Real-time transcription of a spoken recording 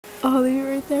Oh,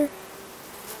 they're right there.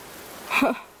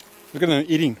 Look at them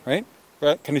eating, right?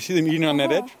 Can you see them eating on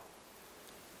that edge?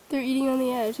 They're eating on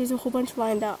the edge. There's a whole bunch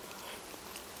lined up.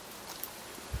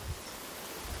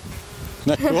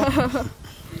 Isn't that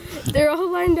cool? They're all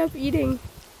lined up eating.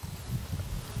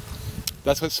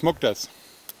 That's what smoke does.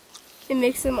 It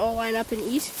makes them all line up and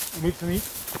eat. It makes them eat.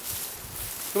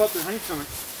 Fill up their honey stomach.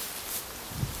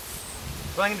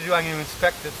 What I'm going to do, I'm going to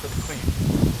inspect this for the queen.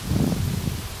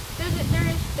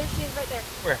 There she is right there.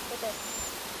 Where? Right there.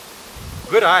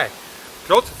 Good eye.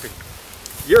 Josephine.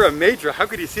 You're a major. How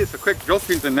could you see it so quick?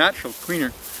 Josephine's a natural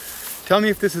queener. Tell me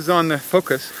if this is on the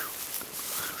focus.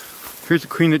 Here's the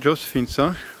queen that Josephine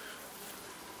saw.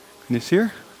 Can you see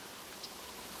her?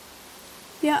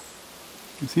 Yeah.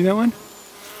 You see that one?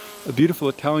 A beautiful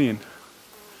Italian.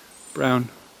 Brown.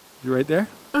 You right there?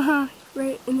 Uh-huh.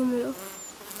 Right in the middle.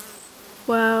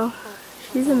 Wow.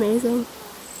 She's amazing.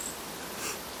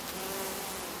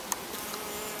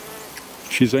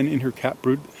 She's in her cap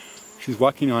brood. She's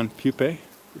walking on pupae,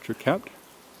 which are capped.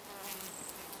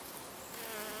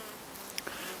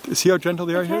 See how gentle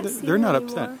they are here? They're not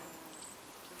upset.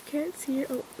 Can't see her.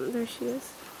 Oh, there she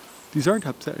is. These aren't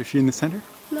upset. Is she in the center?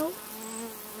 No.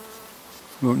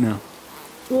 Oh, no.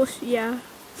 Well, yeah.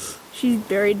 She's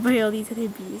buried by all these other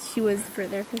bees. She was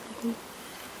further.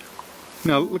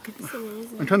 Now look at,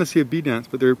 I'm trying to see a bee dance,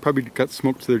 but they're probably got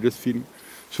smoked, so they're just feeding.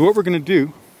 So what we're going to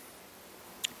do,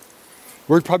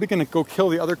 we're probably going to go kill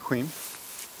the other queen,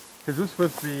 because this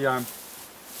was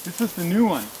the new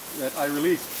one that I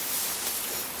released.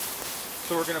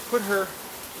 So we're going to put her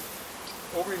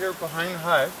over here behind the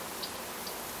hive,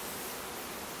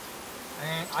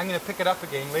 and I'm going to pick it up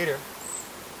again later.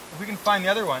 If we can find the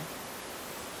other one,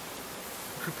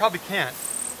 which we probably can't.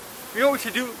 You know what we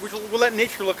should do? We'll let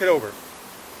nature look it over.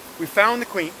 We found the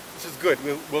queen. This is good.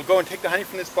 We'll go and take the honey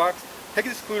from this box, take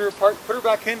the excluder apart, put her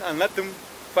back in, and let them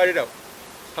fight it out.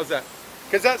 How's that?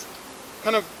 Because that's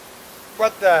kind of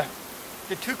what the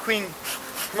two queen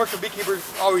commercial beekeepers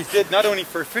always did, not only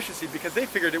for efficiency, because they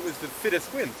figured it was the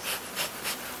fittest wins.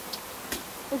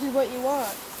 Which is what you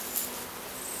want.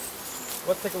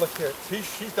 Let's take a look here.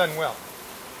 She's done well.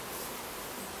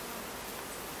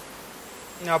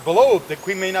 Now below, the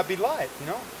queen may not be live, you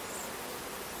know?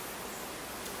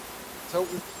 So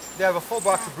they have a full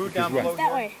box of brood down below that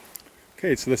here. Way.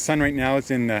 Okay, so the sun right now is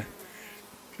in the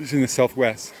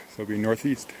southwest, so it'll be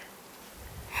northeast.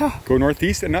 Huh. Go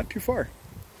northeast and not too far.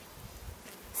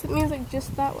 So it means like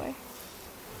just that way.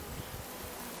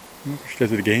 She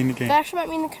does it again and again. That actually might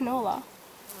mean the canola.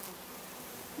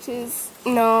 Which is,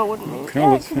 no, it wouldn't mean. Canola's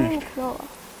yeah, it finished. mean the canola.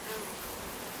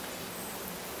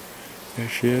 There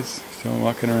she is, still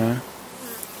walking around.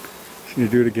 She's going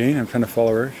to do it again. I'm trying to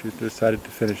follow her. She's decided to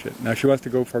finish it. Now she wants to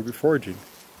go for foraging.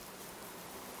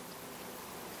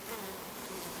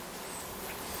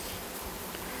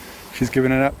 She's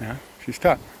giving it up now. She's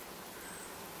stuck.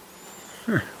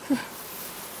 Here.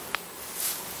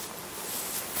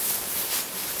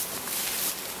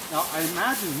 Now I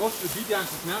imagine most of the bee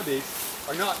dances nowadays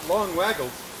are not long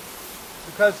waggles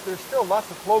because there's still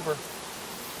lots of clover.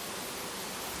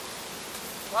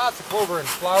 Lots of clover and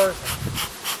flowers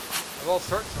of all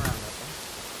sorts around that thing.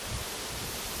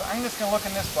 So I'm just going to look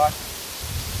in this box,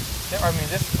 I mean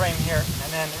this frame here,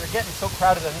 and then they're getting so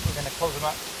crowded I think we're going to close them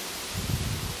up.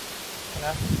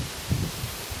 Enough?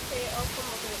 Okay, I'll come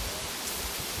look at it.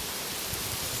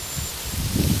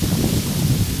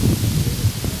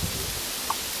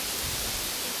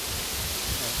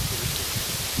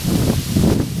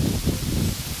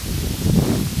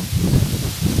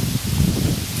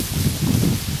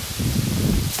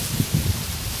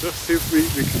 Let's see if we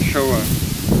can show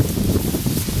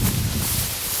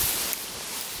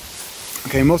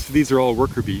Okay, most of these are all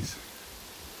worker bees.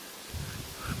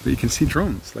 But you can see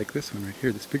drones, like this one right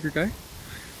here, this bigger guy.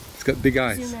 It's got big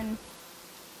eyes. Zoom in.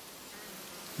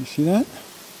 You see that?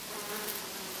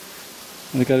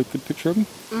 I got a good picture of him?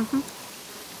 Mm-hmm.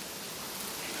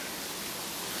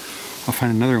 I'll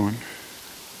find another one.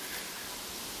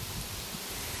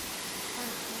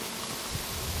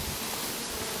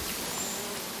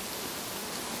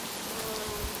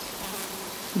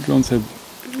 The drones are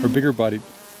bigger bodied,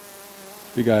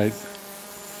 big eyes.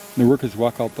 And the workers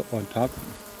walk all on top of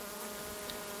them.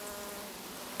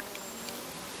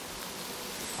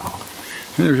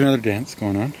 And there's another dance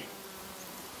going on.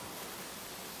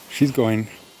 She's going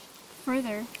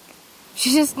Further.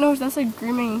 She's just, no, that's a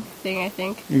grooming thing, I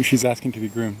think. Maybe she's asking to be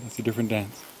groomed. That's a different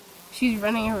dance. She's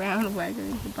running around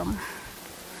wagging the bum.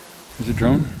 There's a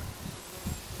drone.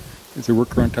 There's a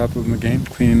worker on top of them again,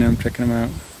 cleaning them, checking them out.